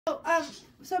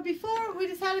So before we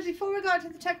go out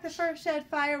to check the first shed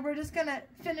fire, we're just gonna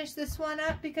finish this one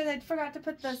up because I forgot to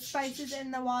put the spices in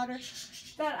the water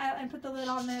and put the lid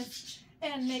on this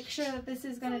and make sure that this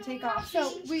is gonna take off.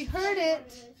 So we heard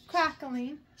it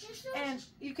crackling and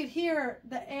you could hear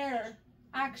the air.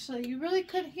 Actually, you really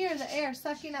could hear the air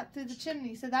sucking up through the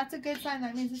chimney. So that's a good sign.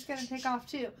 That means it's gonna take off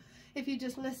too, if you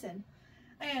just listen.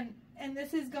 And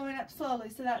this is going up slowly,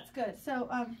 so that's good. So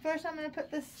first I'm going to put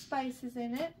the spices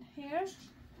in it here.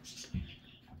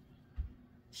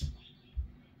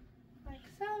 Like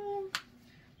so.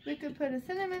 We could put a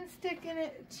cinnamon stick in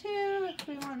it too if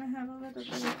we want to have a little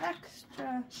bit of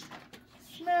extra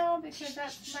smell, because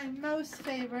that's my most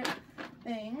favorite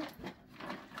thing,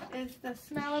 is the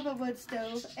smell of a wood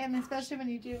stove, and especially when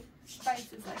you do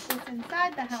spices like this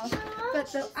inside the house.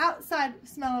 But the outside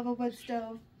smell of a wood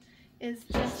stove is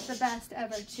just the best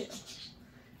ever too,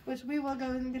 which we will go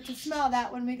and get to smell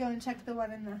that when we go and check the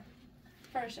one in the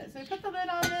first shed. So we put the lid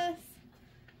on this,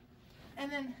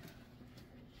 and then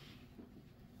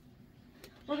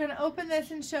we're going to open this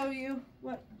and show you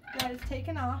what is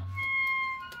taken off.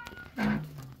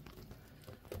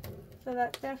 So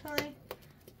that's definitely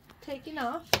taking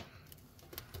off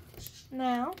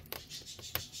now,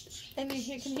 and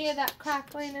you can hear that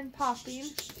crackling and popping.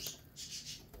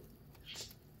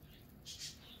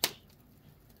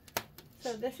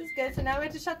 So this is good. So now we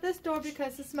have to shut this door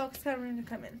because the smoke's going to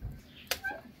come in.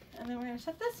 So, and then we're going to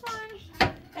shut this one,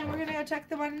 and we're going to go check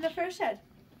the one in the first shed.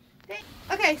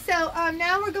 Okay, so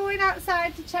now we're going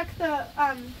outside to check the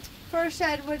first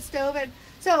shed wood stove. And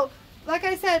so, like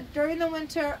I said, during the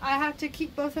winter, I have to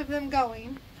keep both of them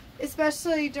going,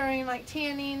 especially during like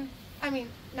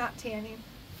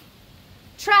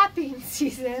trapping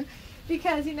season,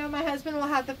 because, you know, my husband will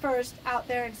have the first out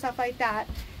there and stuff like that.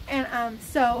 And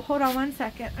so hold on one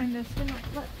second. I'm just gonna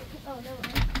let, oh, never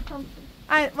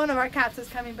mind. One of our cats is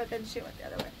coming, but then she went the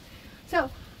other way. So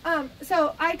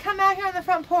I come out here on the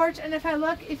front porch, and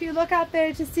if you look out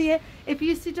there to see it,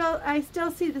 I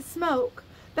still see the smoke.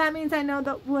 That means I know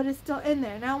the wood is still in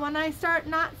there. Now when I start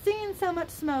not seeing so much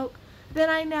smoke, then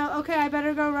I know, okay, I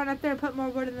better go run up there and put more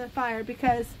wood in the fire,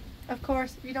 because of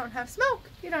course if you don't have smoke,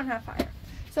 you don't have fire.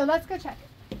 So let's go check it.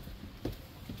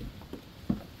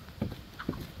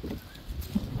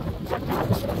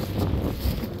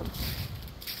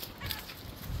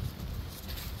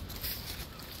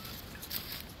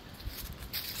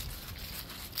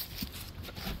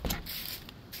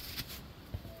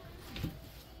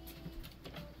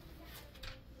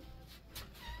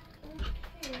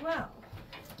 Well,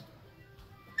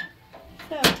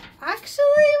 so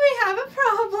actually we have a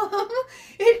problem.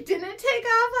 It didn't take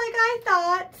off like I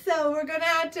thought, so we're gonna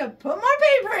have to put more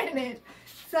paper in it.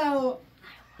 So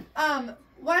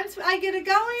once I get it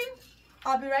going,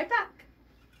 I'll be right back.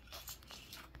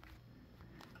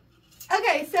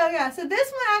 Okay, so yeah, so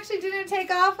this one actually didn't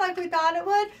take off like we thought it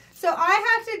would. So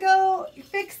I have to go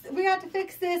we have to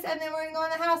fix this, and then we're gonna go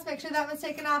in the house, make sure that one's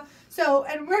taken off. So,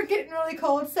 and we're getting really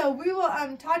cold, so we will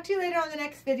talk to you later on the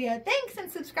next video. Thanks,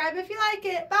 and subscribe if you like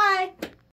it. Bye.